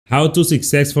how to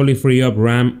successfully free up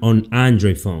RAM on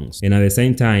Android phones, and at the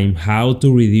same time, how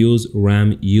to reduce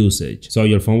RAM usage so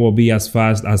your phone will be as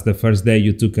fast as the first day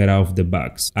you took it out of the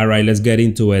box. Alright, let's get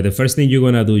into it. The first thing you're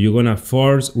gonna do, you're gonna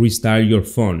force restart your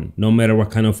phone, no matter what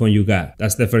kind of phone you got.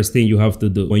 That's the first thing you have to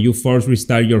do. When you force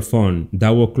restart your phone,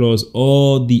 that will close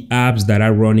all the apps that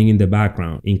are running in the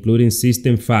background, including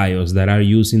system files that are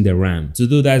using the RAM. To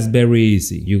do that is very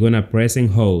easy. You're gonna press and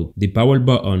hold the power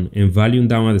button and volume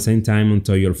down at the same time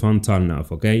until your phone turn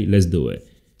off. Okay, let's do it.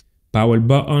 Power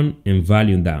button and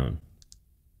volume down.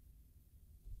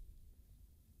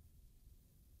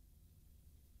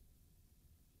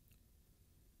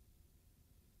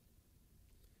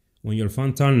 When your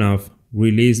phone turn off,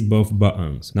 release both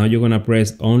buttons. Now you're gonna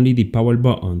press only the power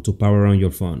button to power on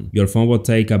your phone. Your phone will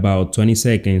take about 20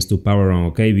 seconds to power on,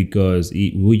 okay, because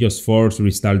we just force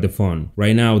restart the phone.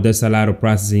 Right now there's a lot of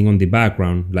processing on the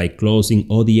background, like closing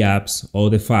all the apps, all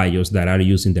the files that are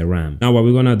using the RAM. Now what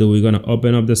we're gonna do, we're gonna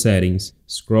open up the settings,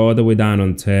 scroll all the way down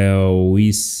until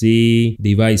we see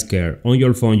device care. On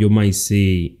your phone you might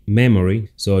see memory,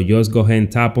 so just go ahead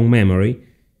and tap on memory.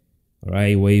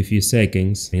 Alright, wait a few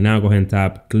seconds, and now go ahead and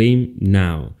tap clean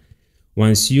now.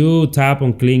 Once you tap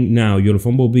on clean now, your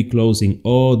phone will be closing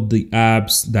all the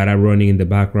apps that are running in the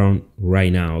background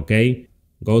right now, okay?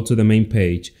 Go to the main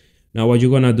page. Now what you're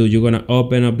gonna do, you're gonna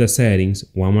open up the settings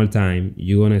one more time.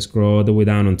 You're gonna scroll all the way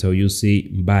down until you see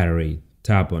battery.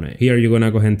 Tap on it. Here you're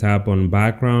gonna go ahead and tap on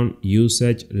background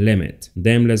usage limit.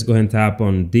 Then let's go ahead and tap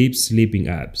on deep sleeping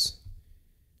apps.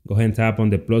 Go ahead and tap on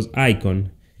the plus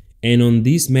icon. And on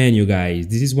this menu, guys,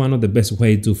 this is one of the best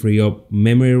ways to free up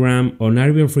memory RAM, or not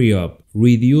even free up,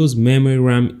 reduce memory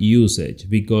RAM usage,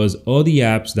 because all the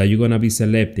apps that you're gonna be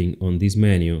selecting on this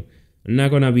menu are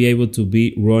not gonna be able to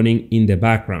be running in the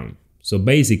background. So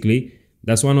basically,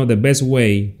 that's one of the best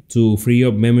way to free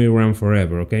up memory RAM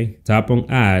forever, okay? Tap on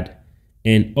add,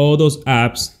 and all those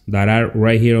apps that are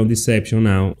right here on this section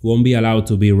now won't be allowed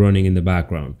to be running in the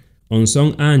background. On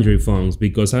some Android phones,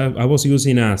 because I was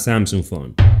using a Samsung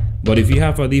phone. But if you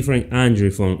have a different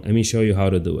Android phone, let me show you how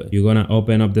to do it. You're gonna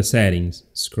open up the settings,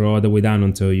 scroll all the way down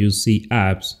until you see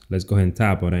apps. Let's go ahead and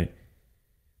tap on it.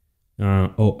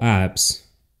 All apps.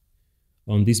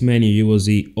 On this menu, you will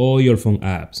see all your phone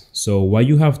apps. So what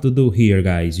you have to do here,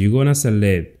 guys, you're gonna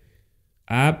select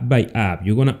app by app.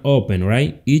 You're gonna open,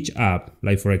 right, each app,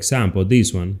 like for example,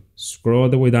 this one. Scroll all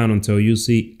the way down until you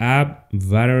see app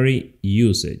battery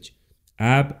usage.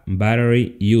 App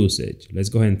battery usage. Let's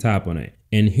go ahead and tap on it.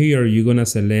 And here you're gonna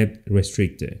select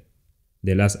restricted,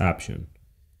 the last option.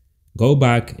 Go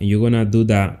back and you're gonna do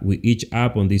that with each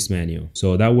app on this menu.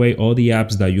 So that way all the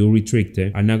apps that you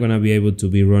restricted are not gonna be able to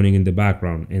be running in the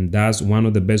background. And that's one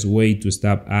of the best ways to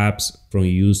stop apps from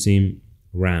using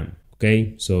RAM.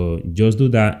 Okay, so just do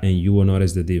that and you will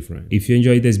notice the difference. If you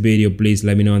enjoyed this video, please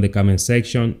let me know in the comment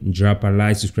section. Drop a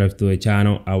like, subscribe to the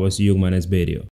channel. I will see you in my next video.